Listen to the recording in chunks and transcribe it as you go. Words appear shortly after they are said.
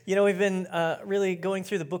You know, we've been really going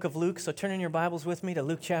through the book of Luke, so turn in your Bibles with me to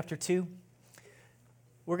Luke chapter 2.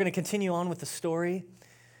 We're going to continue on with the story,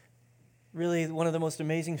 really one of the most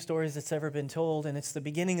amazing stories that's ever been told, and it's the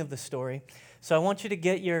beginning of the story. So I want you to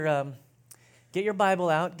get your Bible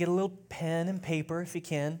out, get a little pen and paper if you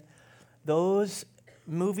can. Those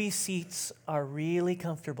movie seats are really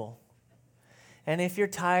comfortable. And if you're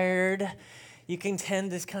tired, you can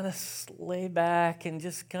tend to kind of lay back and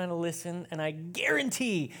just kind of listen, and I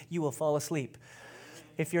guarantee you will fall asleep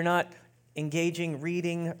if you're not engaging,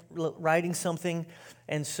 reading, writing something.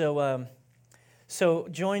 And so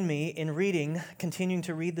join me in reading, continuing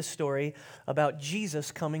to read the story about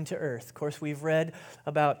Jesus coming to earth. Of course, we've read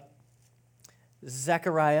about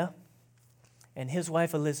Zechariah and his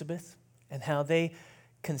wife Elizabeth and how they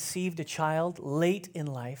conceived a child late in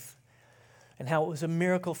life and how it was a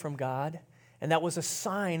miracle from God. And that was a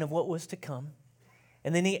sign of what was to come.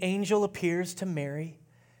 And then the angel appears to Mary,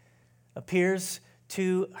 appears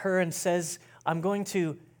to her and says, I'm going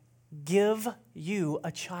to give you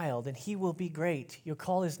a child, and he will be great. You'll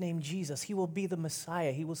call his name Jesus. He will be the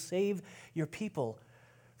Messiah. He will save your people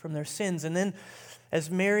from their sins. And then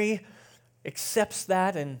as Mary accepts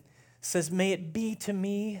that and says, may it be to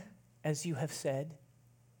me as you have said,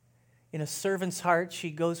 in a servant's heart,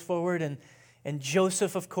 she goes forward and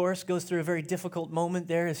Joseph, of course, goes through a very difficult moment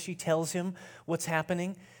there as she tells him what's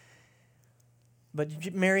happening.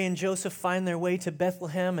 But Mary and Joseph find their way to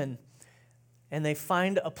Bethlehem, and they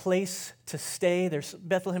find a place to stay.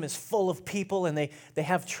 Bethlehem is full of people, and they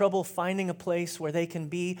have trouble finding a place where they can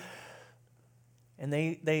be. And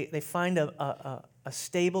they find a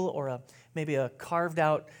stable or maybe a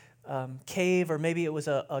carved-out cave, or maybe it was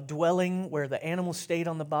a dwelling where the animals stayed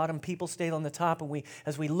on the bottom, people stayed on the top. And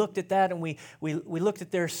as we looked at that and we looked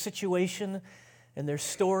at their situation and their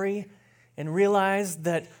story and realized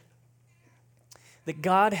that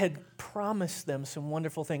God had promised them some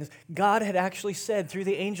wonderful things. God had actually said through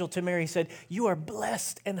the angel to Mary, said, you are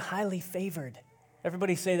blessed and highly favored.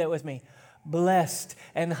 Everybody say that with me. Blessed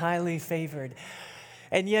and highly favored.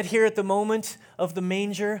 And yet here at the moment of the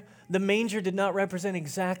manger did not represent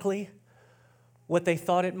exactly what they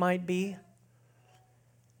thought it might be,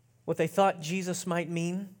 what they thought Jesus might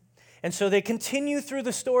mean. And so they continue through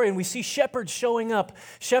the story, and we see shepherds showing up,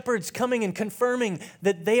 shepherds coming and confirming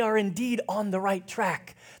that they are indeed on the right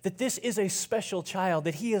track, that this is a special child,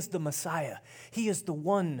 that he is the Messiah. He is the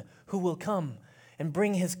one who will come and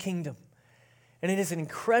bring his kingdom. And it is an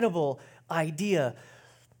incredible idea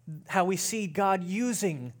how we see God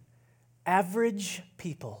using average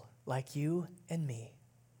people like you and me.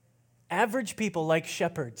 Average people like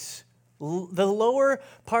shepherds. The lower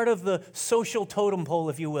part of the social totem pole,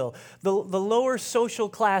 if you will. The lower social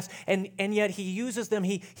class, and yet he uses them.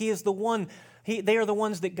 He is the one, they are the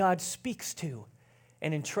ones that God speaks to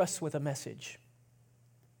and entrusts with a message.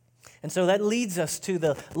 And so that leads us to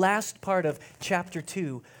the last part of chapter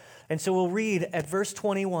 2. And so we'll read at verse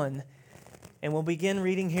 21, and we'll begin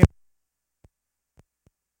reading here.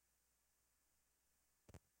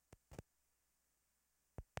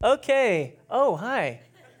 Okay. Oh, hi.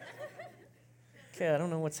 Okay, I don't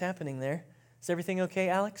know what's happening there. Is everything okay,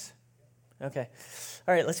 Alex? Okay.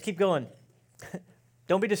 All right, let's keep going.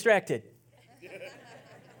 Don't be distracted.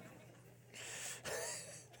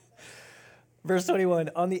 Verse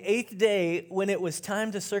 21, on the 8th day, when it was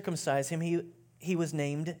time to circumcise him, he was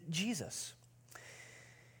named Jesus,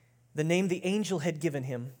 the name the angel had given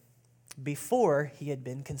him before he had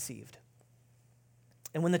been conceived.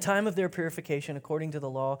 And when the time of their purification, according to the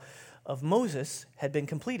law of Moses, had been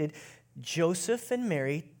completed, Joseph and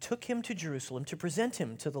Mary took him to Jerusalem to present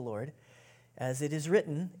him to the Lord, as it is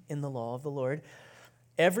written in the law of the Lord,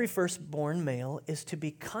 every firstborn male is to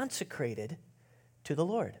be consecrated to the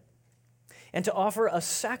Lord, and to offer a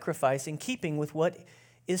sacrifice in keeping with what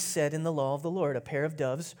is said in the law of the Lord, a pair of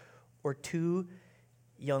doves or 2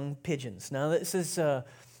 young pigeons. Now, this is a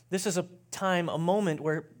time, a moment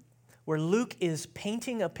where Luke is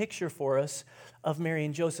painting a picture for us of Mary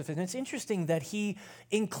and Joseph. And it's interesting that he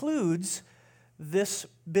includes this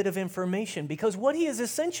bit of information, because what he is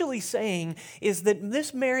essentially saying is that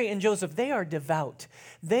this Mary and Joseph, they are devout.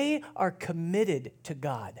 They are committed to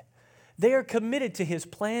God. They are committed to his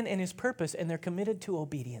plan and his purpose, and they're committed to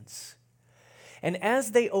obedience. And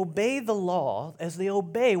as they obey the law, as they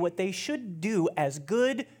obey what they should do as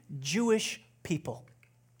good Jewish people,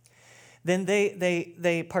 then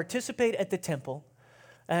they participate at the temple,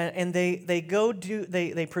 and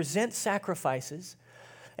they present sacrifices,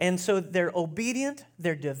 and so they're obedient,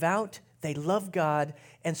 they're devout, they love God,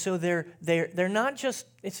 and so they're not just.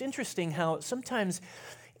 It's interesting how sometimes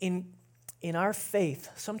in in our faith,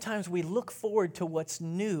 sometimes we look forward to what's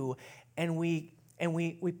new and we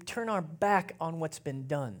turn our back on what's been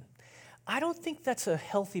done. I don't think that's a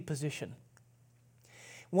healthy position.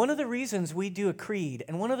 One of the reasons we do a creed,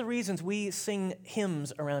 and one of the reasons we sing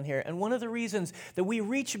hymns around here, and one of the reasons that we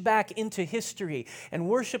reach back into history and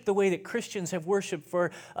worship the way that Christians have worshiped for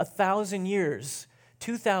 1,000 years,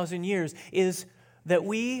 2,000 years, is that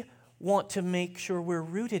we want to make sure we're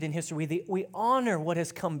rooted in history. We honor what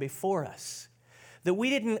has come before us, that we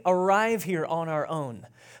didn't arrive here on our own,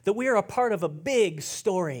 that we are a part of a big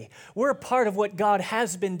story. We're a part of what God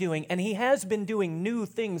has been doing, and He has been doing new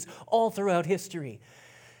things all throughout history.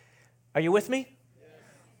 Are you with me? Yes.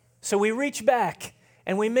 So we reach back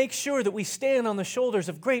and we make sure that we stand on the shoulders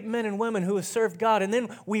of great men and women who have served God, and then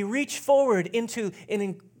we reach forward into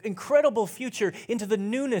an incredible future, into the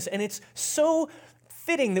newness, and it's so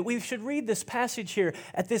fitting that we should read this passage here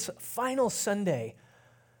at this final Sunday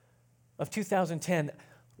of 2010.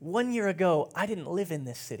 1 year ago, I didn't live in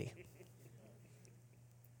this city.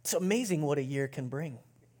 It's amazing what a year can bring.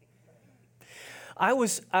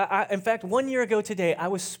 In fact, 1 year ago today, I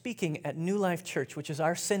was speaking at New Life Church, which is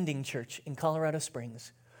our sending church in Colorado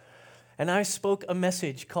Springs. And I spoke a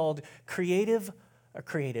message called Courageous,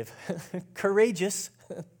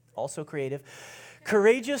 also creative,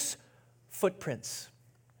 Courageous Footprints.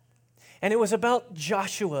 And it was about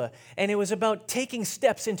Joshua, and it was about taking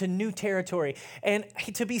steps into new territory. And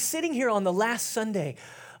to be sitting here on the last Sunday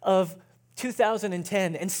of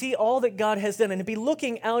 2010 and see all that God has done, and to be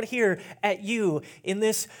looking out here at you in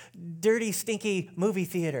this dirty, stinky movie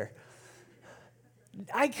theater.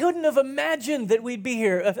 I couldn't have imagined that we'd be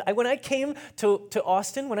here. When I came to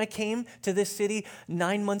Austin, when I came to this city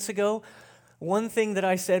 9 months ago, one thing that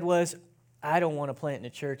I said was, I don't want to plant in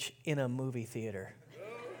a church in a movie theater.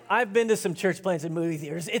 I've been to some church plants in movie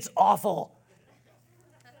theaters. It's awful.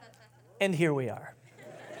 And here we are.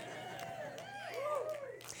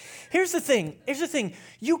 Here's the thing.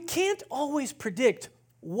 You can't always predict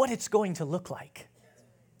what it's going to look like.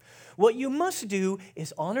 What you must do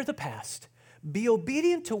is honor the past, be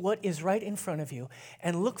obedient to what is right in front of you,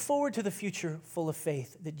 and look forward to the future full of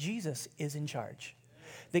faith that Jesus is in charge,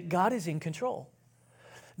 that God is in control.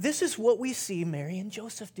 This is what we see Mary and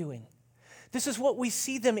Joseph doing. This is what we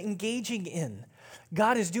see them engaging in.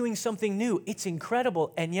 God is doing something new. It's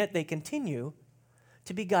incredible, and yet they continue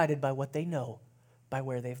to be guided by what they know, by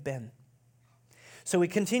where they've been. So we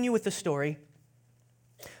continue with the story.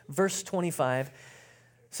 Verse 25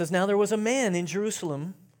 says, Now there was a man in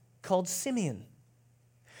Jerusalem called Simeon,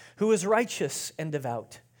 who was righteous and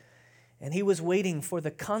devout, and he was waiting for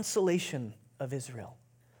the consolation of Israel.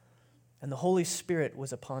 And the Holy Spirit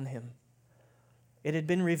was upon him. It had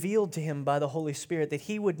been revealed to him by the Holy Spirit that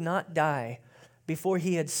he would not die before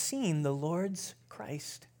he had seen the Lord's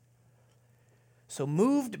Christ. So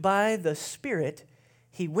moved by the Spirit,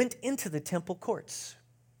 he went into the temple courts.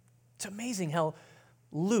 It's amazing how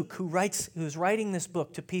Luke, who's writing this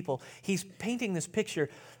book to people, he's painting this picture,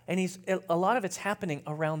 and a lot of it's happening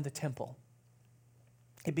around the temple.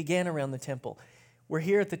 It began around the temple. We're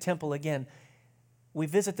here at the temple again. We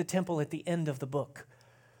visit the temple at the end of the book.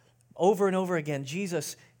 Over and over again,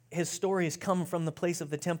 Jesus, his stories come from the place of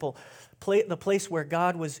the temple, the place where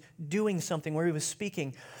God was doing something, where he was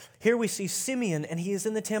speaking. Here we see Simeon, and he is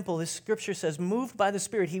in the temple. This scripture says, moved by the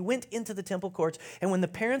Spirit, he went into the temple courts, and when the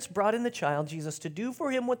parents brought in the child, Jesus, to do for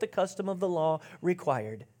him what the custom of the law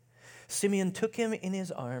required, Simeon took him in his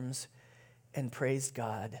arms and praised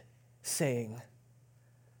God, saying,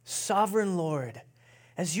 Sovereign Lord,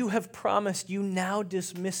 as you have promised, you now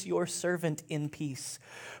dismiss your servant in peace.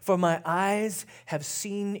 For my eyes have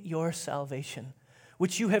seen your salvation,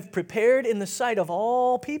 which you have prepared in the sight of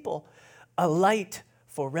all people, a light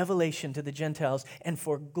for revelation to the Gentiles and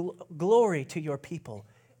for glory to your people,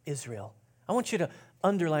 Israel. I want you to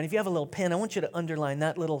underline, if you have a little pen, I want you to underline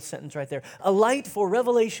that little sentence right there. A light for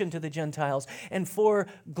revelation to the Gentiles and for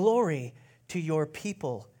glory to your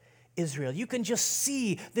people, Israel. You can just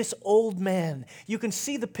see this old man. You can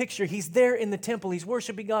see the picture. He's there in the temple. He's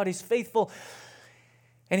worshiping God. He's faithful.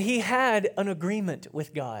 And he had an agreement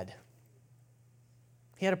with God.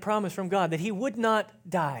 He had a promise from God that he would not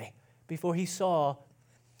die before he saw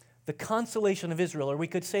the consolation of Israel, or we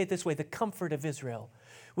could say it this way, the comfort of Israel.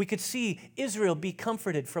 We could see Israel be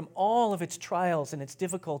comforted from all of its trials and its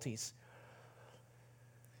difficulties.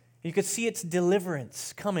 You could see its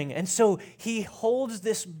deliverance coming. And so he holds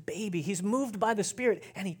this baby. He's moved by the Spirit,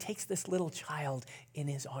 and he takes this little child in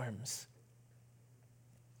his arms.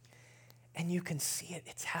 And you can see it.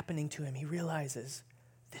 It's happening to him. He realizes,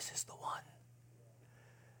 this is the one.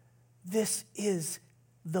 This is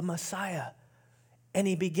the Messiah. And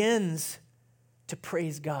he begins to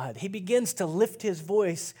praise God. He begins to lift his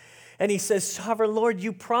voice and he says, Sovereign Lord,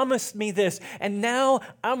 you promised me this, and now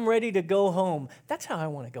I'm ready to go home. That's how I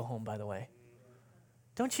want to go home, by the way.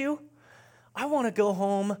 Don't you? I want to go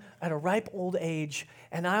home at a ripe old age,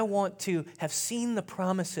 and I want to have seen the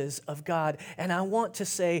promises of God, and I want to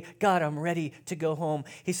say, God, I'm ready to go home.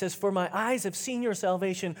 He says, for my eyes have seen your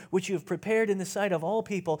salvation, which you have prepared in the sight of all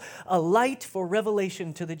people, a light for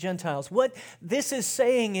revelation to the Gentiles. What this is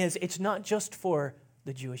saying is it's not just for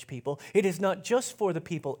the Jewish people. It is not just for the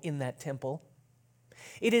people in that temple.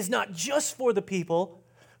 It is not just for the people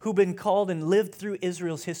who've been called and lived through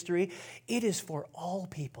Israel's history. It is for all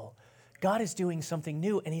people. God is doing something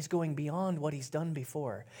new, and he's going beyond what he's done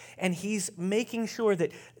before. And he's making sure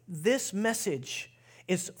that this message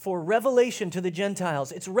is for revelation to the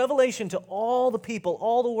Gentiles. It's revelation to all the people,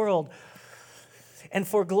 all the world, and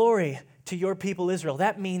for glory to your people Israel.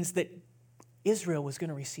 That means that Israel was going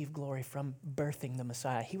to receive glory from birthing the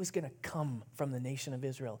Messiah. He was going to come from the nation of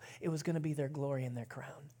Israel. It was going to be their glory and their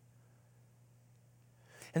crown.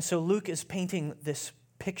 And so Luke is painting this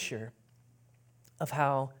picture of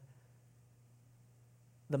how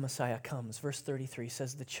the Messiah comes. Verse 33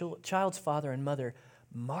 says, the child's father and mother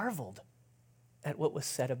marveled at what was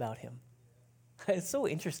said about him. It's so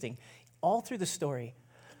interesting. All through the story,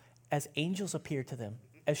 as angels appear to them,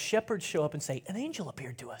 as shepherds show up and say, an angel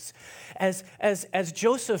appeared to us. As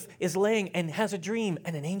Joseph is laying and has a dream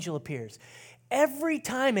and an angel appears. Every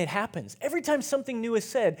time it happens, every time something new is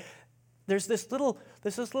said, there's this little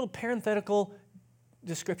parenthetical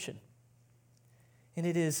description. And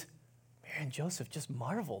it is, Mary and Joseph just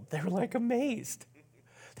marveled. They were like amazed.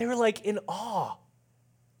 They were like in awe.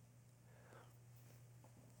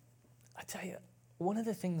 I tell you, one of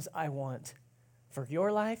the things I want for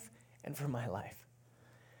your life and for my life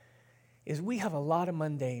is we have a lot of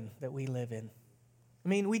mundane that we live in. I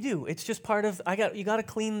mean, we do. It's just part of, you got to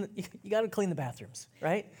clean the bathrooms,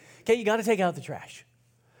 right? Okay, you got to take out the trash.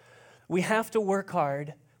 We have to work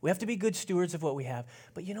hard. We have to be good stewards of what we have.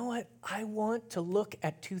 But you know what? I want to look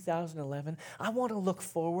at 2011. I want to look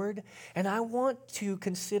forward, and I want to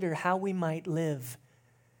consider how we might live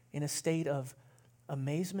in a state of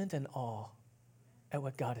amazement and awe at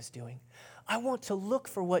what God is doing. I want to look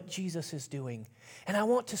for what Jesus is doing, and I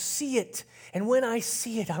want to see it. And when I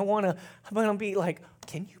see it, I'm going to be like,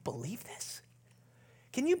 can you believe this?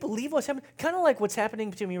 Can you believe what's happening? Kind of like what's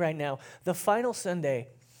happening to me right now. The final Sunday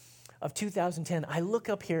of 2010, I look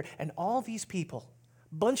up here, and all these people,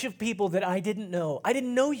 bunch of people that I didn't know. I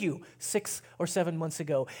didn't know you 6 or 7 months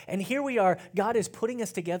ago. And here we are. God is putting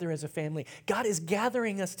us together as a family. God is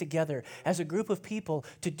gathering us together as a group of people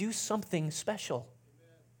to do something special.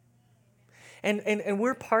 And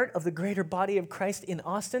we're part of the greater body of Christ in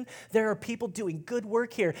Austin. There are people doing good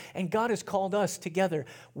work here, and God has called us together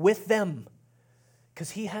with them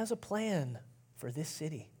because he has a plan for this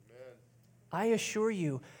city. Amen. I assure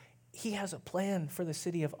you, he has a plan for the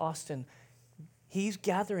city of Austin. He's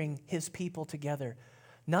gathering his people together,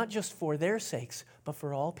 not just for their sakes, but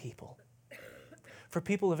for all people. For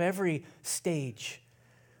people of every stage,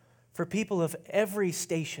 for people of every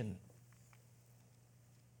station.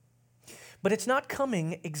 But it's not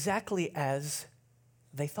coming exactly as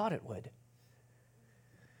they thought it would.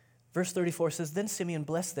 Verse 34 says, then Simeon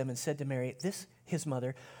blessed them and said to Mary, his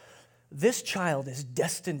mother, this child is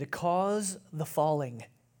destined to cause the falling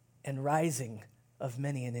and rising of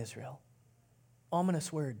many in Israel.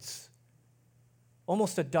 Ominous words.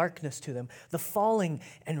 Almost a darkness to them. The falling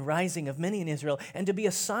and rising of many in Israel, and to be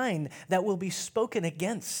a sign that will be spoken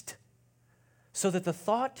against, so that the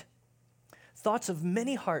thoughts of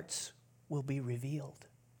many hearts will be revealed.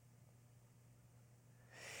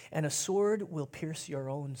 And a sword will pierce your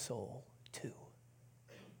own soul too.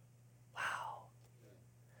 Wow.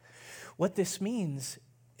 What this means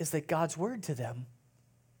is that God's word to them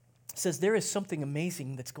says there is something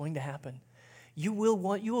amazing that's going to happen. You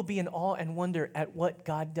will be in awe and wonder at what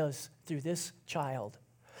God does through this child.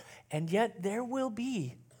 And yet there will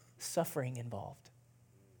be suffering involved.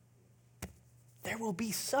 There will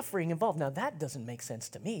be suffering involved. Now that doesn't make sense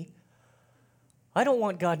to me. I don't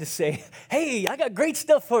want God to say, hey, I got great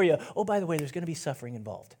stuff for you. Oh, by the way, there's going to be suffering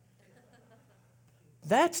involved.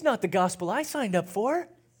 That's not the gospel I signed up for.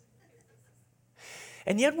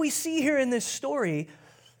 And yet we see here in this story,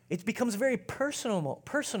 it becomes very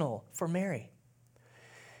personal for Mary.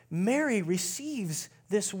 Mary receives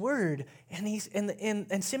this word,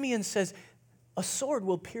 and Simeon says, a sword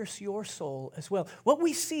will pierce your soul as well. What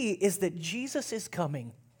we see is that Jesus is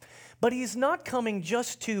coming, but he's not coming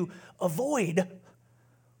just to avoid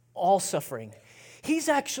all suffering. He's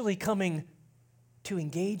actually coming to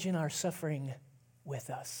engage in our suffering with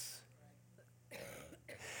us.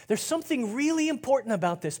 There's something really important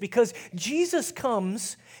about this because Jesus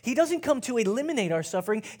comes, he doesn't come to eliminate our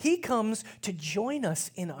suffering. He comes to join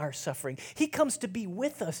us in our suffering. He comes to be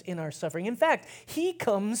with us in our suffering. In fact, he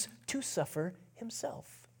comes to suffer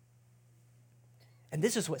himself. And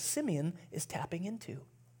this is what Simeon is tapping into.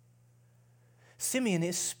 Simeon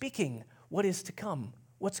is speaking what is to come,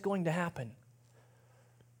 what's going to happen.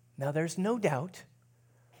 Now, there's no doubt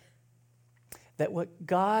that what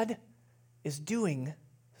God is doing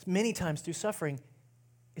many times through suffering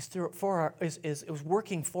is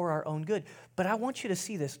working for our own good. But I want you to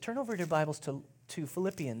see this. Turn over your Bibles to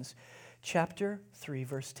Philippians chapter 3,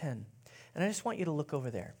 verse 10. And I just want you to look over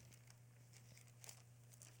there.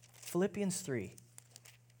 Philippians 3.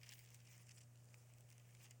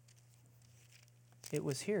 It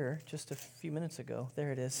was here just a few minutes ago.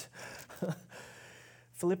 There it is.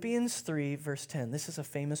 Philippians 3, verse 10. This is a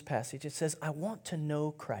famous passage. It says, I want to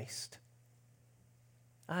know Christ.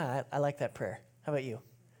 I like that prayer. How about you?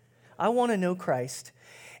 I want to know Christ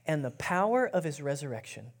and the power of his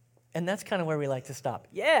resurrection. And that's kind of where we like to stop.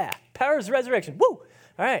 Yeah, power of his resurrection. Woo!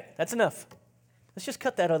 All right, that's enough. Let's just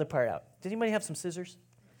cut that other part out. Did anybody have some scissors?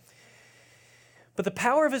 But the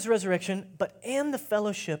power of his resurrection, and the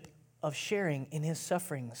fellowship of sharing in his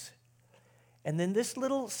sufferings. And then this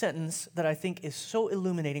little sentence that I think is so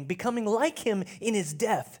illuminating, becoming like him in his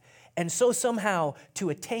death, and so somehow to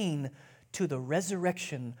attain to the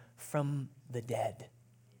resurrection from the dead.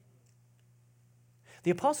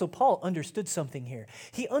 The Apostle Paul understood something here.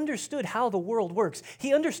 He understood how the world works.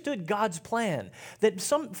 He understood God's plan, that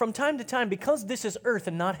from time to time, because this is earth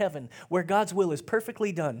and not heaven, where God's will is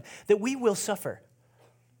perfectly done, that we will suffer.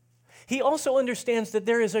 He also understands that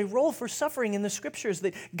there is a role for suffering in the Scriptures,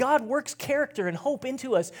 that God works character and hope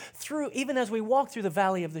into us through, even as we walk through the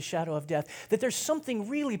valley of the shadow of death, that there's something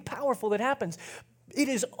really powerful that happens. It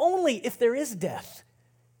is only if there is death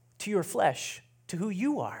to your flesh, to who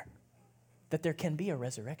you are, that there can be a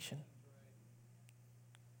resurrection.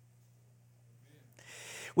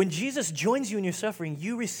 When Jesus joins you in your suffering,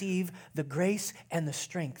 you receive the grace and the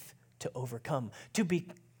strength to overcome, to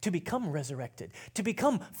become resurrected, to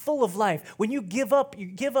become full of life. When you give up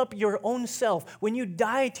your own self, when you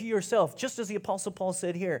die to yourself, just as the Apostle Paul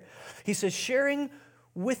said here, he says, sharing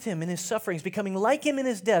with him in his sufferings, becoming like him in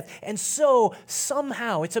his death, and so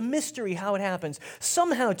somehow, it's a mystery how it happens,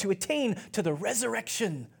 somehow to attain to the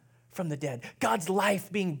resurrection from the dead, God's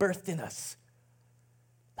life being birthed in us.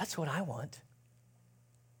 That's what I want.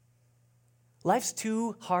 Life's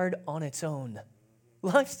too hard on its own.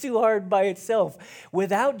 Life's too hard by itself.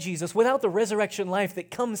 Without Jesus, without the resurrection life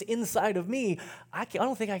that comes inside of me, I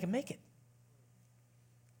don't think I can make it.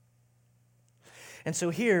 And so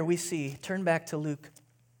here we see, turn back to Luke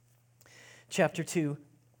chapter 2.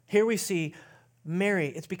 Here we see Mary,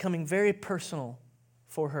 it's becoming very personal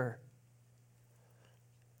for her.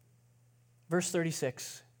 Verse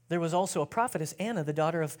 36, there was also a prophetess, Anna, the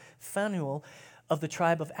daughter of Phanuel of the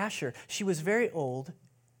tribe of Asher. She was very old,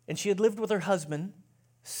 and she had lived with her husband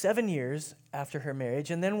 7 years after her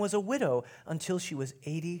marriage, and then was a widow until she was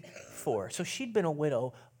 84. So she'd been a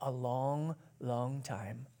widow a long, long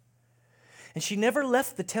time. And she never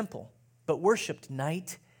left the temple, but worshiped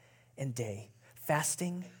night and day,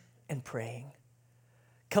 fasting and praying.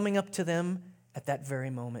 Coming up to them at that very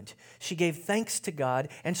moment, she gave thanks to God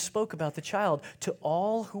and spoke about the child to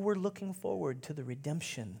all who were looking forward to the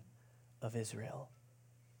redemption of Israel.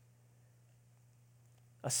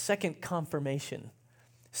 A second confirmation.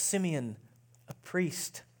 Simeon, a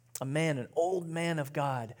priest, a man, an old man of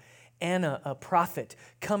God. Anna, a prophet,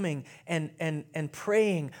 coming and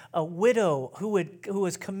praying, a widow who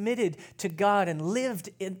was committed to God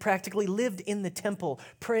and practically lived in the temple,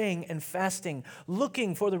 praying and fasting,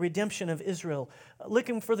 looking for the redemption of Israel,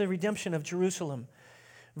 looking for the redemption of Jerusalem.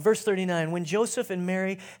 Verse 39, when Joseph and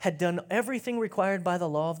Mary had done everything required by the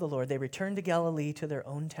law of the Lord, they returned to Galilee to their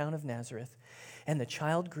own town of Nazareth. And the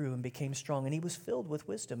child grew and became strong, and he was filled with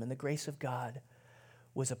wisdom, and the grace of God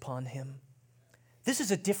was upon him. This is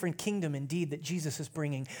a different kingdom indeed that Jesus is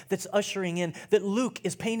bringing, that's ushering in, that Luke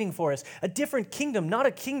is painting for us. A different kingdom, not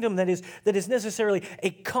a kingdom that is necessarily a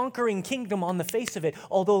conquering kingdom on the face of it,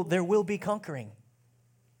 although there will be conquering.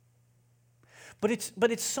 But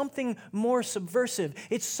it's something more subversive.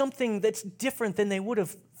 It's something that's different than they would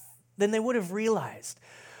have realized.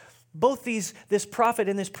 Both this prophet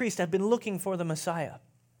and this priest have been looking for the Messiah.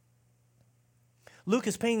 Luke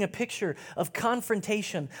is painting a picture of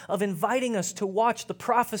confrontation, of inviting us to watch the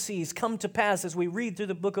prophecies come to pass as we read through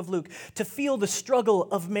the book of Luke, to feel the struggle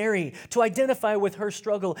of Mary, to identify with her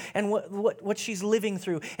struggle and what she's living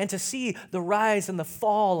through, and to see the rise and the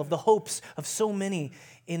fall of the hopes of so many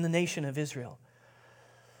in the nation of Israel.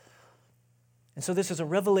 And so this is a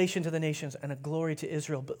revelation to the nations and a glory to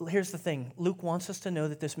Israel. But here's the thing. Luke wants us to know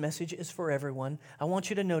that this message is for everyone. I want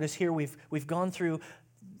you to notice here we've gone through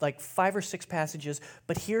like 5 or 6 passages,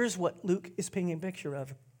 but here's what Luke is painting a picture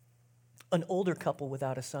of. An older couple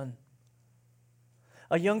without a son.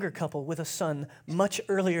 A younger couple with a son much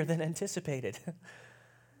earlier than anticipated.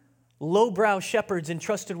 Lowbrow shepherds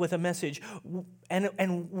entrusted with a message,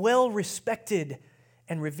 and well-respected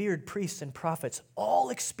and revered priests and prophets, all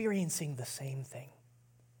experiencing the same thing.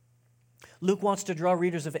 Luke wants to draw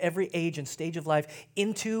readers of every age and stage of life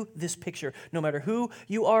into this picture. No matter who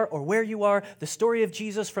you are or where you are, the story of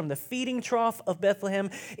Jesus from the feeding trough of Bethlehem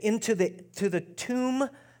to the tomb,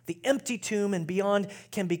 the empty tomb and beyond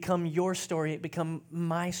can become your story. It become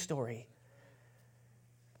my story.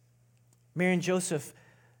 Mary and Joseph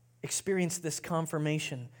experienced this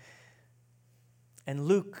confirmation. And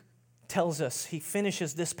Luke tells us, he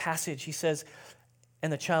finishes this passage, he says,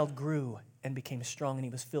 and the child grew and became strong, and he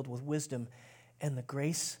was filled with wisdom, and the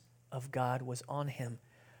grace of God was on him.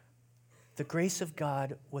 The grace of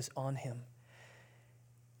God was on him.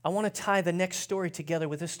 I want to tie the next story together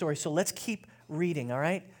with this story, so let's keep reading, all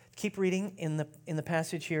right? Keep reading in the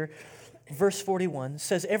passage here. Verse 41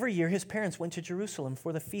 says, every year his parents went to Jerusalem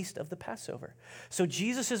for the feast of the Passover. So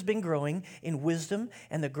Jesus has been growing in wisdom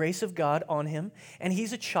and the grace of God on him, and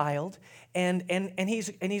he's a child, and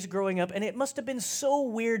he's growing up, and it must have been so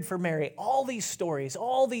weird for Mary, all these stories,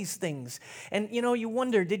 all these things. And you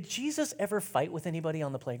wonder, did Jesus ever fight with anybody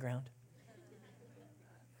on the playground?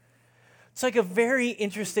 It's like a very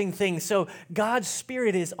interesting thing. So God's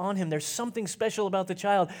Spirit is on him. There's something special about the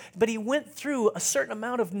child. But he went through a certain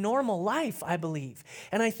amount of normal life, I believe.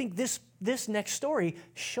 And I think this next story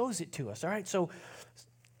shows it to us. All right, so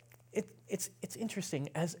it's interesting.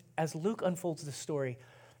 As Luke unfolds this story,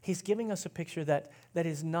 he's giving us a picture that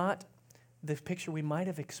is not the picture we might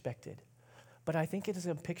have expected. But I think it is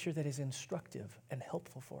a picture that is instructive and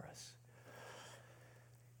helpful for us.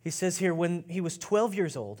 He says here, when he was 12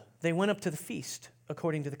 years old, they went up to the feast,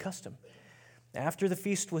 according to the custom. After the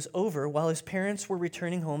feast was over, while his parents were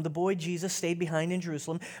returning home, the boy Jesus stayed behind in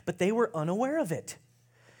Jerusalem, but they were unaware of it.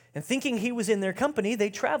 And thinking he was in their company, they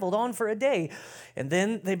traveled on for a day. And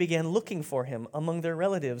then they began looking for him among their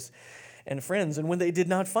relatives and friends. And when they did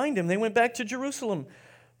not find him, they went back to Jerusalem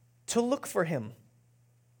to look for him.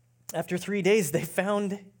 After 3 days, they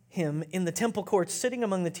found him in the temple courts, sitting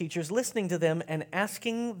among the teachers, listening to them and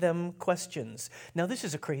asking them questions. Now, this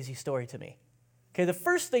is a crazy story to me. Okay, the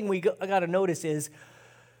first thing we got to notice is,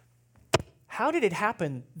 how did it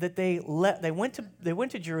happen that they went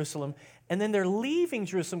to Jerusalem, and then they're leaving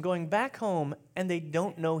Jerusalem, going back home, and they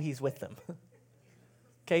don't know he's with them?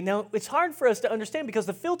 Okay, now it's hard for us to understand because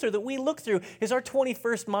the filter that we look through is our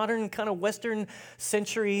 21st modern kind of Western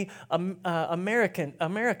century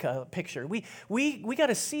America picture. We got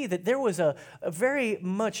to see that there was a very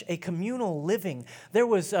much a communal living. There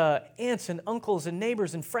was aunts and uncles and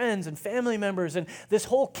neighbors and friends and family members and this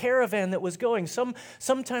whole caravan that was going.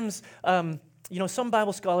 Sometimes. Some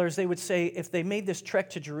Bible scholars, they would say if they made this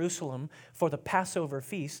trek to Jerusalem for the Passover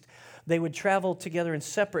feast, they would travel together in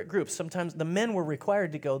separate groups. Sometimes the men were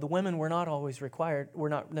required to go. The women were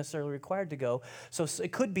not necessarily required to go. So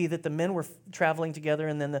it could be that the men were traveling together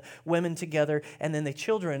and then the women together and then the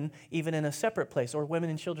children even in a separate place, or women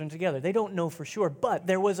and children together. They don't know for sure, but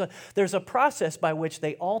there's a process by which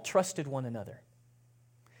they all trusted one another.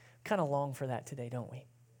 Kind of long for that today, don't we?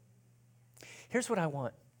 Here's what I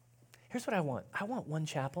want. I want One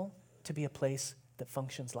Chapel to be a place that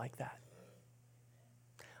functions like that.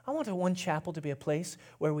 I want One Chapel to be a place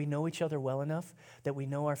where we know each other well enough, that we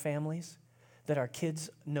know our families, that our kids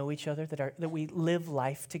know each other, that we live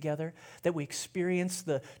life together, that we experience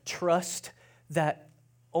the trust that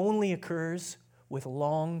only occurs with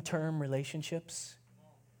long-term relationships.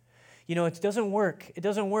 It doesn't work. It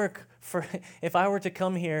doesn't work for if I were to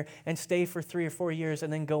come here and stay for 3 or 4 years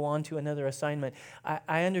and then go on to another assignment.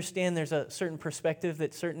 I understand there's a certain perspective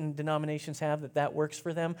that certain denominations have that works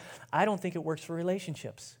for them. I don't think it works for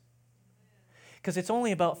relationships. Because it's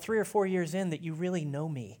only about 3 or 4 years in that you really know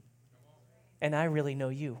me. And I really know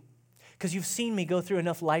you. Because you've seen me go through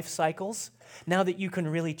enough life cycles now that you can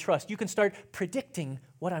really trust. You can start predicting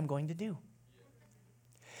what I'm going to do.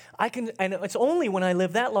 And it's only when I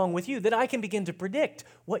live that long with you that I can begin to predict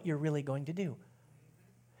what you're really going to do.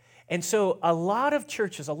 And so a lot of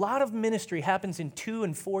churches, a lot of ministry happens in 2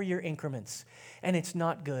 and 4 year increments, and it's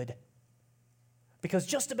not good. Because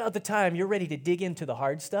just about the time you're ready to dig into the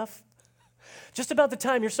hard stuff, Just about the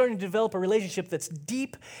time you're starting to develop a relationship that's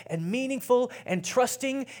deep and meaningful and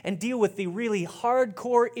trusting and deal with the really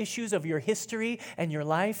hardcore issues of your history and your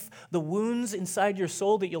life, the wounds inside your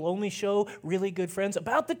soul that you'll only show really good friends,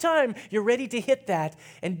 about the time you're ready to hit that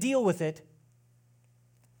and deal with it,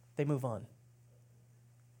 they move on.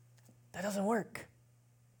 That doesn't work.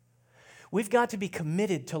 We've got to be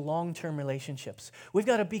committed to long-term relationships. We've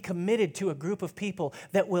got to be committed to a group of people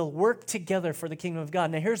that will work together for the kingdom of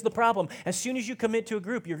God. Now, here's the problem. As soon as you commit to a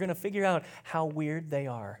group, you're going to figure out how weird they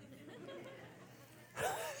are.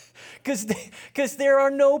 Because there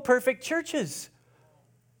are no perfect churches.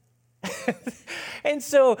 And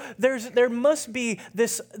so there must be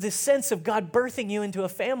this sense of God birthing you into a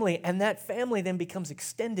family, and that family then becomes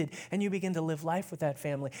extended, and you begin to live life with that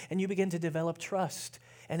family, and you begin to develop trust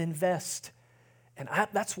and invest. And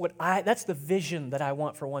that's the vision that I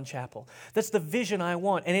want for One Chapel. That's the vision I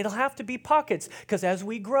want. And it'll have to be pockets, because as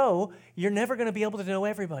we grow, you're never going to be able to know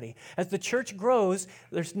everybody. As the church grows,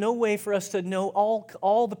 there's no way for us to know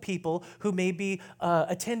all the people who may be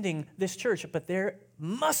attending this church. But there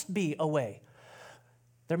must be a way.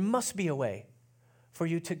 There must be a way for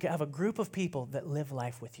you to have a group of people that live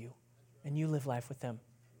life with you, and you live life with them.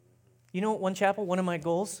 You know, One Chapel, one of my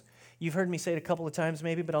goals, you've heard me say it a couple of times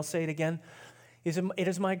maybe, but I'll say it again, it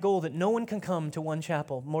is my goal that no one can come to One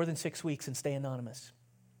Chapel more than 6 weeks and stay anonymous.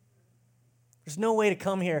 There's no way to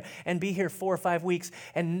come here and be here 4 or 5 weeks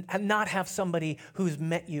and not have somebody who's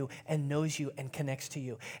met you and knows you and connects to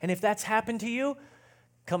you. And if that's happened to you,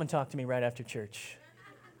 come and talk to me right after church.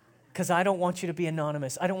 Because I don't want you to be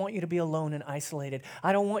anonymous. I don't want you to be alone and isolated.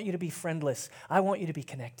 I don't want you to be friendless. I want you to be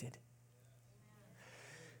connected.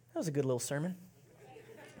 That was a good little sermon.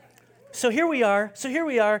 So here we are.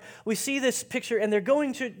 We see this picture, and they're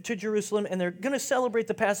going to Jerusalem, and they're going to celebrate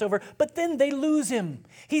the Passover, but then they lose him.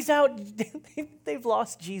 He's out. They've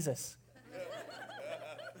lost Jesus.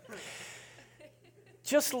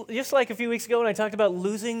 Just like a few weeks ago when I talked about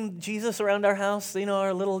losing Jesus around our house,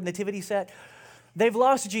 our little nativity set. They've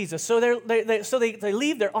lost Jesus. So they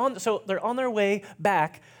leave. They're on their way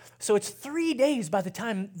back. So it's 3 days by the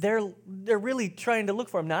time they're really trying to look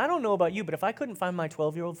for him. Now, I don't know about you, but if I couldn't find my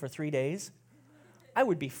 12-year-old for 3 days, I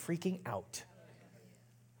would be freaking out.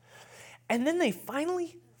 And then they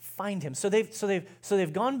finally find him. So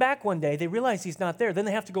they've gone back one day. They realize he's not there. Then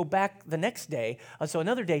they have to go back the next day. So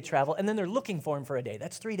another day travel, and then they're looking for him for a day.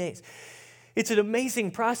 That's 3 days. It's an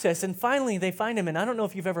amazing process. And finally, they find him. And I don't know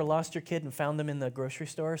if you've ever lost your kid and found them in the grocery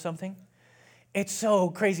store or something. It's so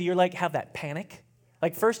crazy. You're like, have that panic.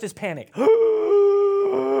 Like first is panic.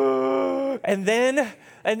 And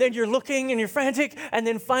then you're looking and you're frantic. And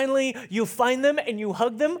then finally you find them and you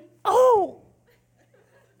hug them. Oh!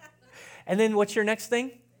 And then what's your next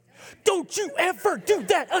thing? Don't you ever do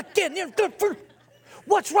that again.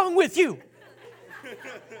 What's wrong with you?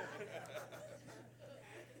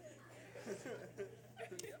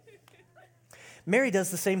 Mary does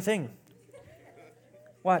the same thing.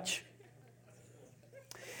 Watch.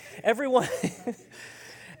 Everyone,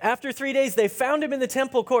 after 3 days, they found him in the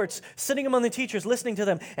temple courts, sitting among the teachers, listening to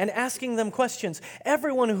them and asking them questions.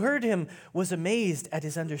 Everyone who heard him was amazed at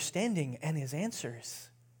his understanding and his answers.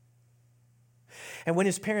 And when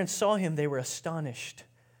his parents saw him, they were astonished.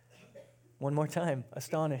 One more time,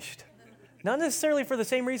 astonished. Not necessarily for the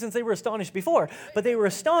same reasons they were astonished before, but they were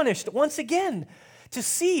astonished once again to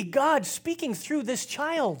see God speaking through this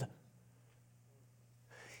child.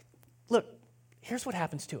 Look, here's what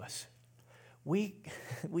happens to us. We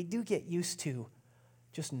do get used to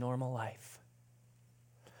just normal life.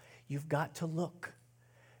 You've got to look.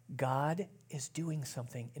 God is doing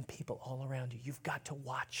something in people all around you. You've got to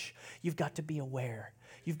watch. You've got to be aware.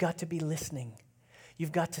 You've got to be listening.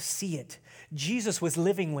 You've got to see it. Jesus was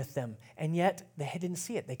living with them, and yet they didn't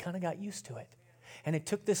see it. They kind of got used to it. And it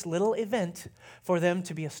took this little event for them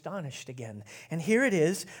to be astonished again. And here it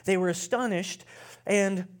is. They were astonished,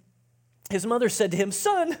 and his mother said to him,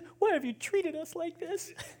 "Son, why have you treated us like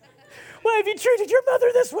this? Why have you treated your mother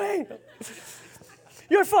this way?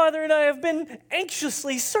 Your father and I have been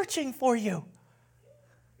anxiously searching for you."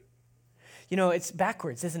 It's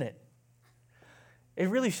backwards, isn't it? It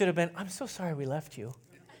really should have been, "I'm so sorry we left you.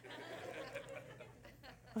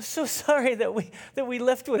 I'm so sorry that we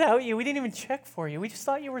left without you. We didn't even check for you. We just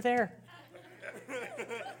thought you were there."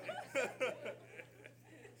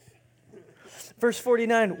 Verse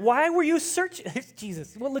 49, "Why were you searching?"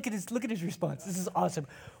 Jesus, well, look at his response. This is awesome.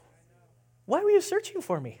 "Why were you searching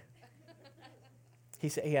for me?"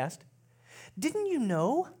 He asked. "Didn't you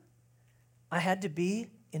know I had to be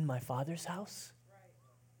in my Father's house?"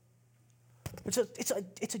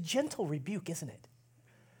 It's a gentle rebuke, isn't it?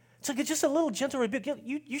 It's like just a little gentle rebuke.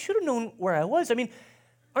 You should have known where I was. I mean,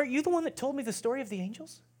 aren't you the one that told me the story of the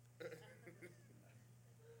angels?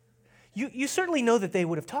 You certainly know that they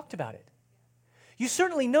would have talked about it. You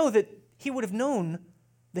certainly know that he would have known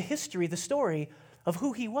the history, the story of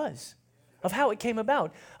who he was, of how it came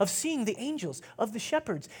about, of seeing the angels, of the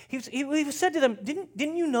shepherds. He said to them,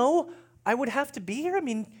 didn't you know I would have to be here? I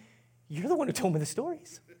mean, you're the one who told me the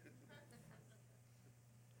stories.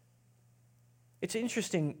 It's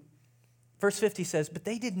interesting. Verse 50 says, but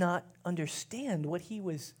they did not understand what he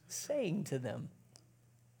was saying to them.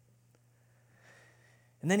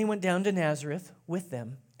 And then he went down to Nazareth with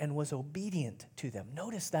them and was obedient to them.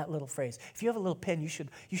 Notice that little phrase. If you have a little pen, you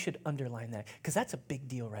should underline that, because that's a big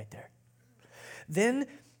deal right there. Then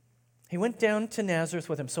he went down to Nazareth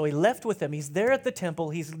with them. So he left with them. He's there at the temple.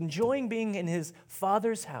 He's enjoying being in his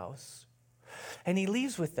father's house. And he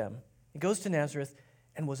leaves with them. He goes to Nazareth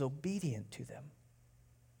and was obedient to them.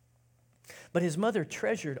 But his mother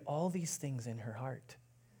treasured all these things in her heart.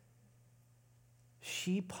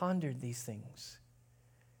 She pondered these things.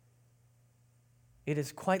 It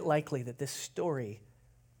is quite likely that this story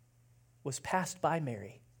was passed by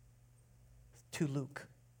Mary to Luke,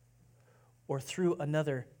 or through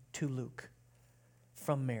another to Luke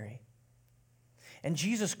from Mary. And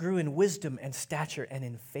Jesus grew in wisdom and stature and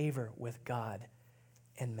in favor with God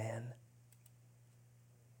and man.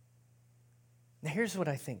 Now here's what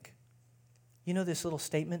I think. You know this little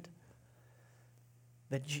statement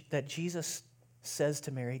that Jesus says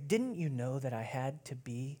to Mary, didn't you know that I had to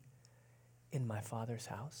be in my Father's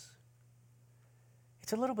house?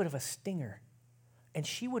 It's a little bit of a stinger. And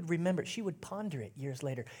she would remember, she would ponder it years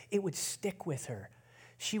later. It would stick with her.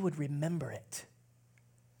 She would remember it.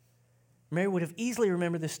 Mary would have easily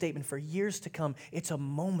remembered this statement for years to come. It's a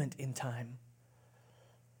moment in time.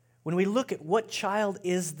 When we look at what child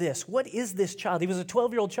is this? What is this child? He was a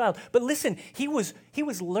 12-year-old child. But listen, he was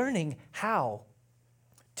learning how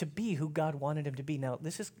to be who God wanted him to be. Now,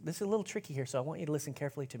 this is a little tricky here, so I want you to listen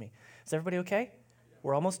carefully to me. Is everybody okay?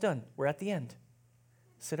 We're almost done. We're at the end.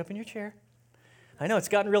 Sit up in your chair. I know, it's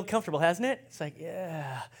gotten real comfortable, hasn't it? It's like,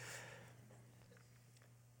 yeah.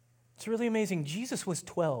 It's really amazing. Jesus was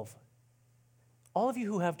 12. All of you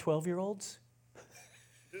who have 12-year-olds,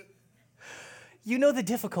 you know the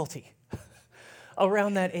difficulty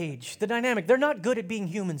around that age, the dynamic. They're not good at being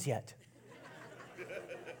humans yet.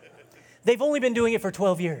 They've only been doing it for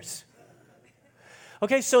 12 years.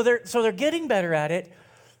 Okay, so they're getting better at it.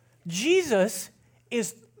 Jesus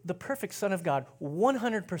is the perfect Son of God,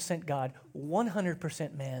 100% God,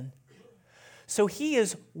 100% man. So he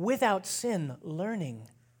is without sin learning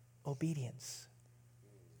obedience.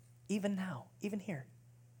 Even now, even here.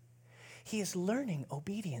 He is learning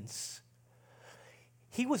obedience.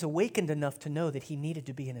 He was awakened enough to know that he needed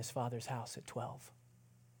to be in his Father's house at 12.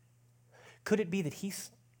 Could it be that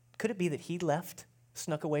he left,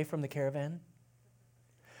 snuck away from the caravan?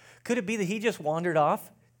 Could it be that he just wandered off?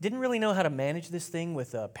 Didn't really know how to manage this thing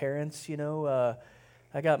with parents, you know.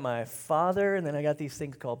 I got my father, and then I got these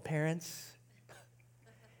things called parents.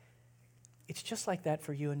 It's just like that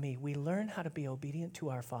for you and me. We learn how to be obedient to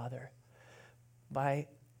our Father by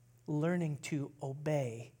learning to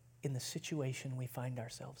obey in the situation we find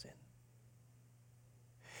ourselves in.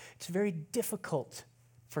 It's very difficult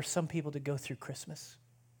for some people to go through Christmas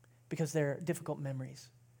because there are difficult memories,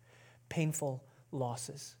 painful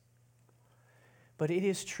losses. But it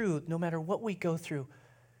is true, no matter what we go through,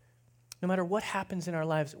 no matter what happens in our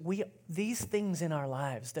lives, these things in our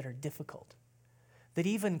lives that are difficult, that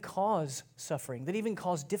even cause suffering, that even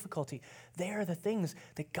cause difficulty, they are the things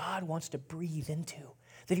that God wants to breathe into,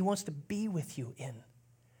 that he wants to be with you in.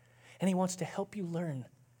 And he wants to help you learn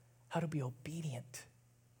how to be obedient.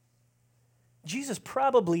 Jesus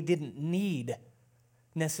probably didn't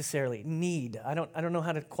necessarily need. I don't know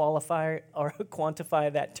how to qualify or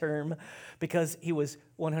quantify that term, because he was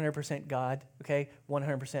 100% God, okay,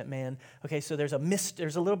 100% man. Okay, so there's a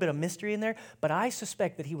little bit of mystery in there, but I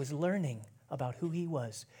suspect that he was learning about who he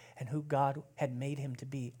was and who God had made him to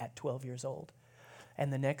be at 12 years old.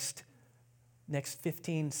 And the next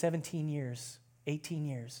 15, 17 years, 18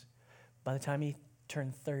 years, by the time he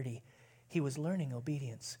turned 30, he was learning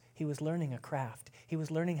obedience. He was learning a craft. He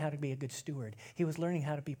was learning how to be a good steward. He was learning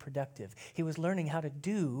how to be productive. He was learning how to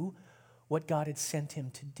do what God had sent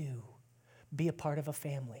him to do. Be a part of a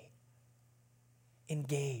family.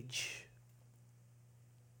 Engage.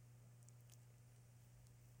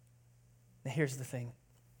 Now here's the thing.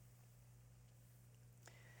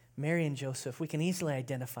 Mary and Joseph, we can easily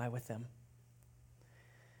identify with them.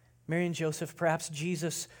 Mary and Joseph, perhaps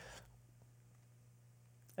Jesus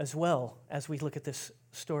as well, as we look at this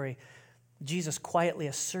story. Jesus quietly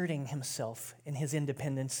asserting himself in his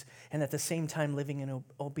independence and at the same time living in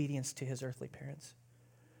obedience to his earthly parents.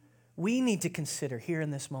 We need to consider here in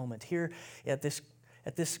this moment, here at this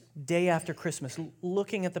day after Christmas,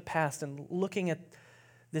 looking at the past and looking at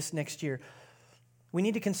this next year, we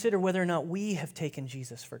need to consider whether or not we have taken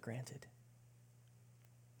Jesus for granted.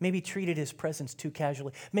 Maybe treated his presence too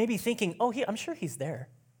casually. Maybe thinking, I'm sure he's there.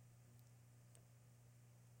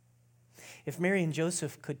 If Mary and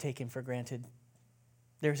Joseph could take him for granted,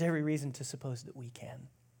 there's every reason to suppose that we can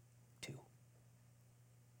too.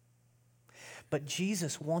 But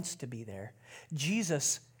Jesus wants to be there.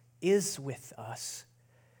 Jesus is with us.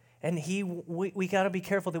 And we got to be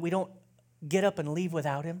careful that we don't get up and leave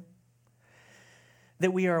without him,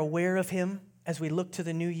 that we are aware of him as we look to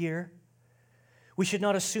the new year. We should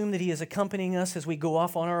not assume that he is accompanying us as we go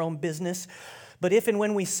off on our own business. But if and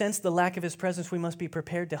when we sense the lack of his presence, we must be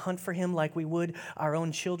prepared to hunt for him like we would our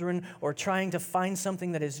own children, or trying to find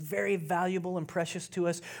something that is very valuable and precious to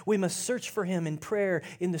us. We must search for him in prayer,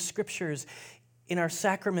 in the scriptures, in our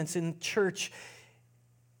sacraments, in church,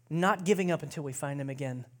 not giving up until we find him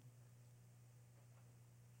again.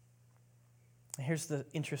 Here's the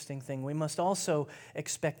interesting thing. We must also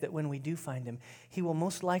expect that when we do find him, he will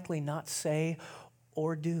most likely not say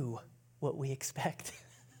or do what we expect.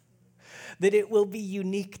 That it will be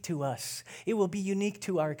unique to us. It will be unique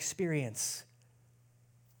to our experience.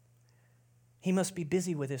 He must be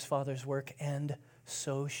busy with his Father's work, and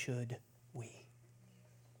so should we.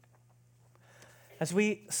 As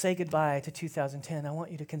we say goodbye to 2010, I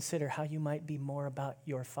want you to consider how you might be more about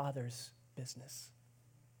your Father's business.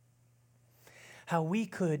 How we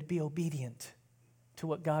could be obedient to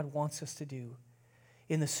what God wants us to do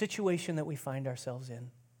in the situation that we find ourselves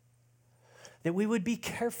in. That we would be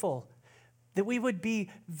careful, that we would be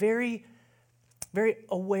very, very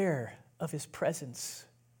aware of his presence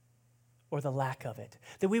or the lack of it.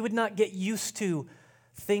 That we would not get used to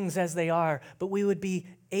things as they are, but we would be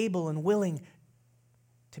able and willing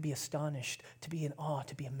to be astonished, to be in awe,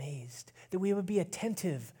 to be amazed. That we would be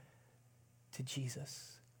attentive to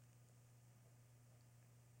Jesus,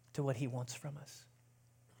 to what he wants from us.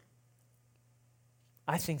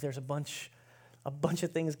 I think there's a bunch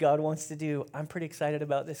of things God wants to do. I'm pretty excited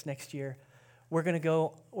about this next year. We're going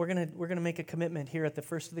to make a commitment here at the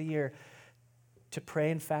first of the year to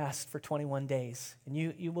pray and fast for 21 days.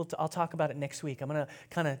 And I'll talk about it next week. I'm going to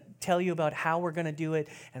kind of tell you about how we're going to do it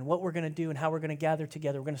and what we're going to do and how we're going to gather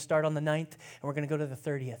together. We're going to start on the 9th and we're going to go to the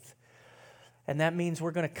 30th. And that means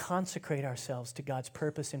we're going to consecrate ourselves to God's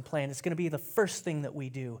purpose and plan. It's going to be the first thing that we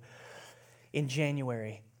do in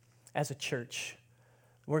January as a church.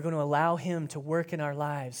 We're going to allow him to work in our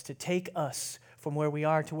lives, to take us from where we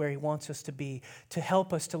are to where he wants us to be, to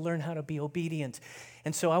help us to learn how to be obedient.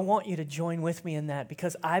 And so I want you to join with me in that,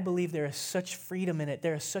 because I believe there is such freedom in it.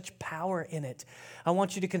 There is such power in it. I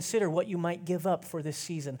want you to consider what you might give up for this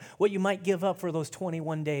season, what you might give up for those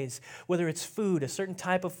 21 days, whether it's food, a certain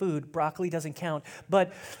type of food. Broccoli doesn't count,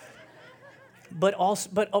 but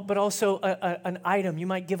also an item. You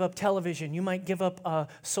might give up television. You might give up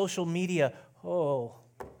social media. Oh,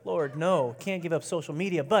 Lord, no, can't give up social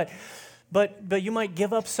media. But you might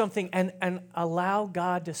give up something and allow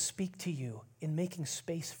God to speak to you in making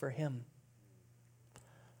space for him.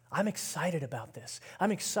 I'm excited about this.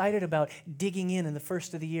 I'm excited about digging in the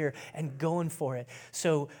first of the year and going for it.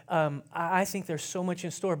 So I think there's so much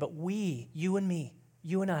in store, but you and me,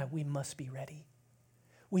 you and I, we must be ready.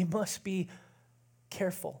 We must be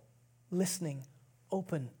careful, listening,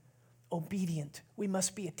 open, obedient. We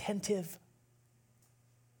must be attentive.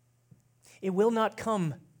 It will not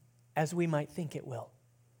come as we might think it will.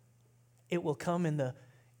 It will come in the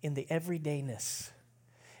everydayness.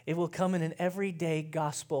 It will come in an everyday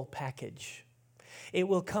gospel package. It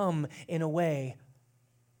will come in a way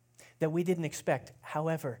that we didn't expect.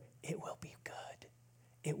 However, it will be good.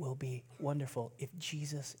 It will be wonderful if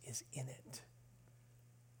Jesus is in it.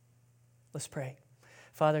 Let's pray.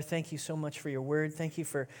 Father, thank you so much for your word. Thank you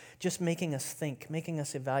for just making us think, making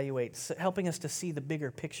us evaluate, helping us to see the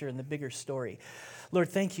bigger picture and the bigger story. Lord,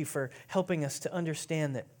 thank you for helping us to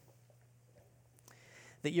understand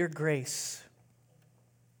that your grace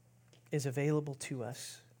is available to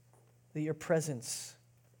us, that your presence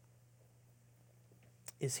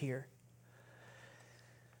is here.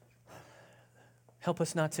 Help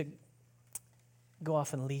us not to go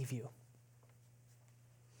off and leave you.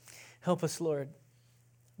 Help us, Lord,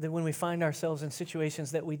 that when we find ourselves in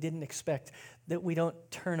situations that we didn't expect, that we don't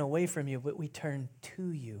turn away from you, but we turn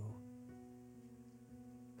to you.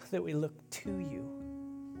 That we look to you.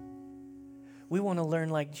 We want to learn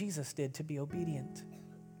like Jesus did to be obedient.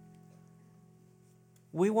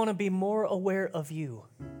 We want to be more aware of you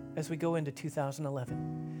as we go into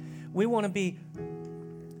 2011. We want to be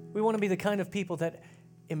the kind of people that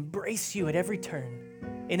embrace you at every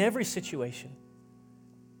turn, in every situation.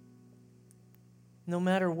 No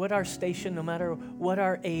matter what our station, no matter what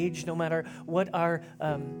our age, no matter what our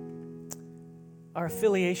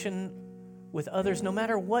affiliation with others, no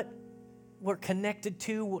matter what we're connected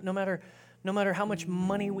to, no matter how much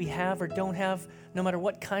money we have or don't have, no matter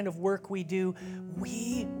what kind of work we do,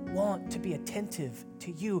 we want to be attentive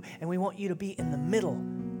to you, and we want you to be in the middle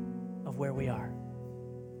of where we are.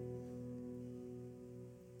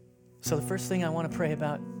 So the first thing I want to pray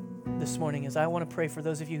about this morning is I want to pray for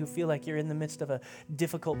those of you who feel like you're in the midst of a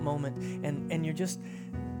difficult moment and you're just,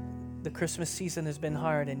 the Christmas season has been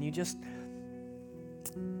hard and you just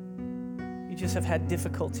have had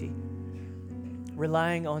difficulty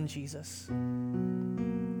relying on Jesus.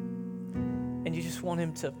 And you just want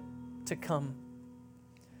him to come.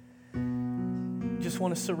 You just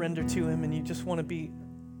want to surrender to him, and you just want to be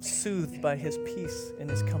soothed by his peace and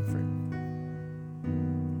his comfort.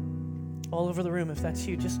 All over the room, if that's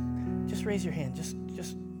you, just raise your hand. Just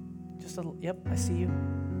a little. Yep, I see you.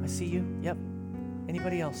 I see you. Yep.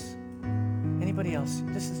 Anybody else? Anybody else?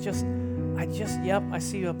 Yep, I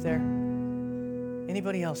see you up there.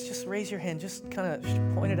 Anybody else? Just raise your hand. Just kind of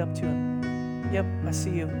point it up to him. Yep, I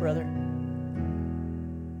see you, brother.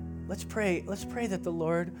 Let's pray. Let's pray that the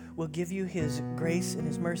Lord will give you his grace and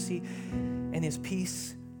his mercy and his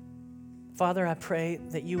peace. Father, I pray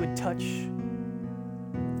that you would touch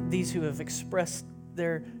these who have expressed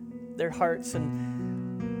their hearts.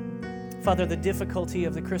 And Father, the difficulty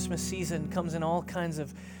of the Christmas season comes in all kinds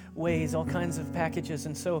of ways, all kinds of packages.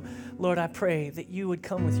 And so, Lord, I pray that you would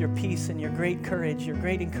come with your peace and your great courage, your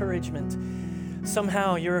great encouragement,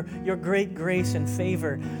 somehow your great grace and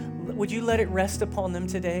favor. Would you let it rest upon them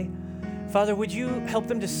today? Father, would you help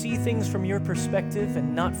them to see things from your perspective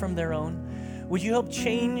and not from their own? Would you help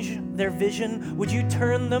change their vision? Would you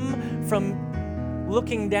turn them from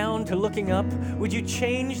looking down to looking up? Would you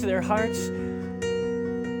change their hearts?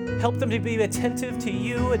 Help them to be attentive to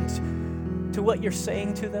you and to what you're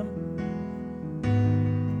saying to them.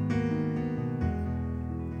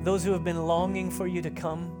 Those who have been longing for you to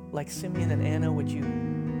come, like Simeon and Anna, would you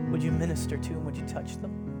minister to them? Would you touch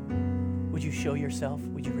them? Would you show yourself?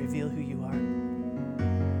 Would you reveal who you are?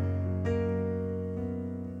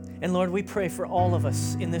 And Lord, we pray for all of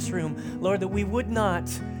us in this room, Lord, that we would not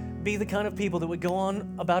be the kind of people that would go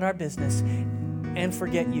on about our business and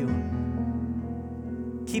forget you.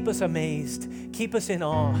 Keep us amazed. Keep us in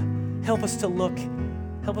awe. Help us to look.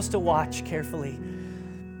 Help us to watch carefully.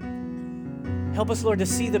 Help us, Lord, to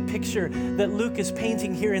see the picture that Luke is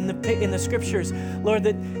painting here in the scriptures. Lord,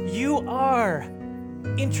 that you are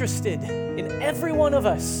interested in every one of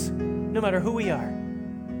us, no matter who we are.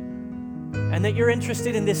 And that you're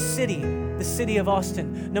interested in this city, the city of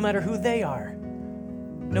Austin, no matter who they are,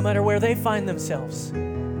 no matter where they find themselves.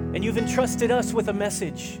 And you've entrusted us with a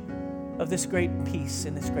message of this great peace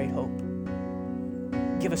and this great hope.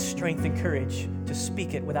 Give us strength and courage to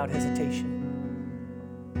speak it without hesitation.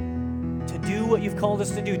 To do what you've called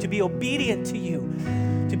us to do, to be obedient to you,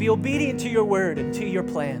 to be obedient to your word and to your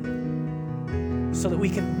plan, so that we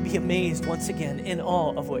can be amazed once again in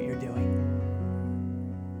awe of what you're doing.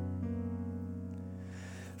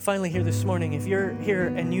 Finally, here this morning, if you're here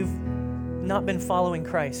and you've not been following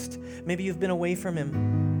Christ, maybe you've been away from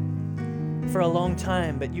him for a long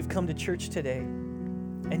time, but you've come to church today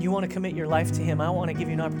and you want to commit your life to him, I want to give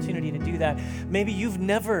you an opportunity to do that. Maybe you've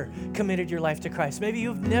never committed your life to Christ. Maybe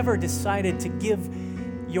you've never decided to give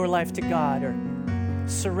your life to God or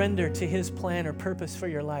surrender to his plan or purpose for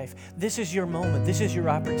your life. This is your moment. This is your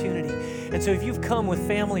opportunity. And so if you've come with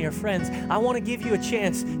family or friends, I want to give you a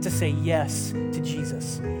chance to say yes to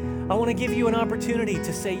Jesus. I want to give you an opportunity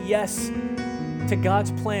to say yes to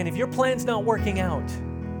God's plan. If your plan's not working out,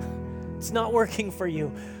 it's not working for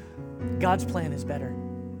you, God's plan is better.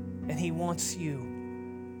 And he wants you.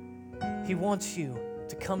 He wants you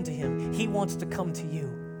to come to him. He wants to come to you.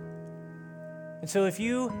 And so if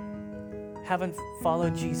you haven't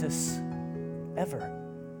followed Jesus ever,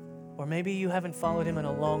 or maybe you haven't followed him in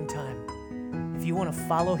a long time, if you want to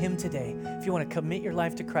follow him today, if you want to commit your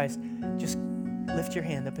life to Christ, just lift your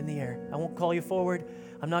hand up in the air. I won't call you forward.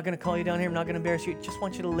 I'm not going to call you down here. I'm not going to embarrass you. Just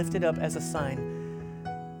want you to lift it up as a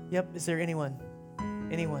sign. Yep, is there anyone?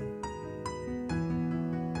 Anyone?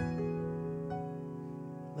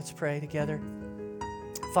 Let's pray together.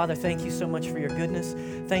 Father, thank you so much for your goodness.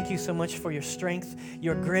 Thank you so much for your strength,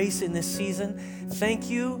 your grace in this season. Thank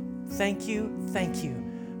you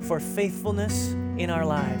for faithfulness in our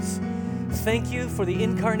lives. Thank you for the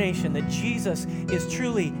incarnation, that Jesus is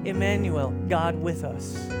truly Emmanuel, God with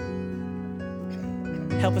us.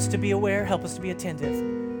 Help us to be aware. Help us to be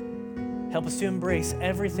attentive. Help us to embrace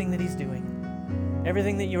everything that he's doing,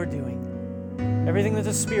 everything that you're doing, everything that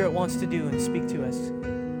the Spirit wants to do and speak to us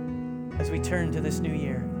as we turn to this new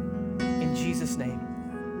year. In Jesus' name,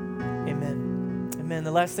 amen. Amen.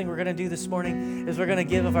 The last thing we're going to do this morning is we're going to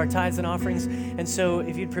give of our tithes and offerings. And so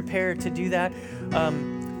if you'd prepare to do that,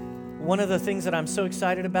 one of the things that I'm so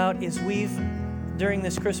excited about is during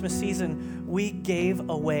this Christmas season, we gave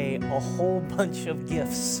away a whole bunch of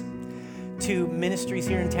gifts to ministries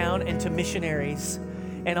here in town and to missionaries.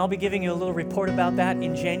 And I'll be giving you a little report about that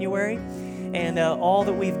in January, and all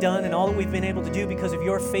that we've done and all that we've been able to do because of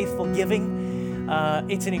your faithful giving.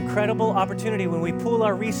 It's an incredible opportunity when we pool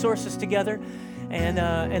our resources together, and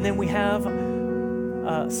then we have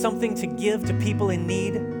something to give to people in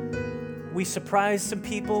need. We surprised some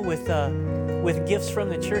people with gifts from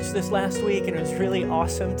the church this last week, and it was really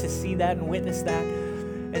awesome to see that and witness that.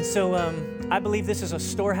 And so I believe this is a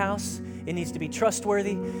storehouse. It needs to be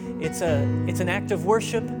trustworthy. It's an act of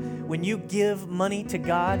worship when you give money to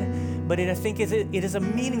God, but I think it is a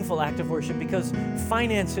meaningful act of worship because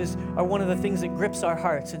finances are one of the things that grips our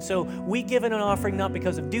hearts. And so we give in an offering not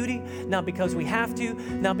because of duty, not because we have to,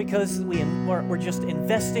 not because we're just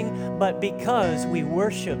investing, but because we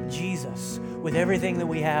worship Jesus with everything that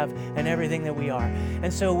we have and everything that we are.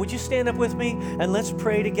 And so would you stand up with me and let's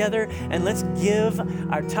pray together and let's give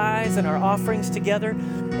our tithes and our offerings together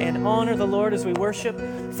and honor the Lord as we worship.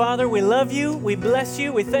 Father, we love you. We bless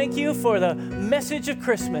you. We thank you for the message of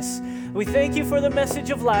Christmas. We thank you for the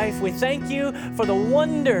message of life. We thank you for the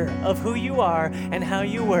wonder of who you are and how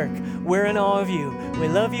you work. We're in awe of you. We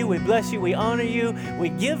love you. We bless you. We honor you. We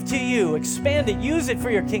give to you. Expand it. Use it for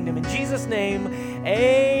your kingdom. In Jesus' name,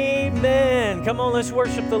 amen. Come on, let's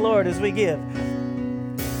worship the Lord as we give.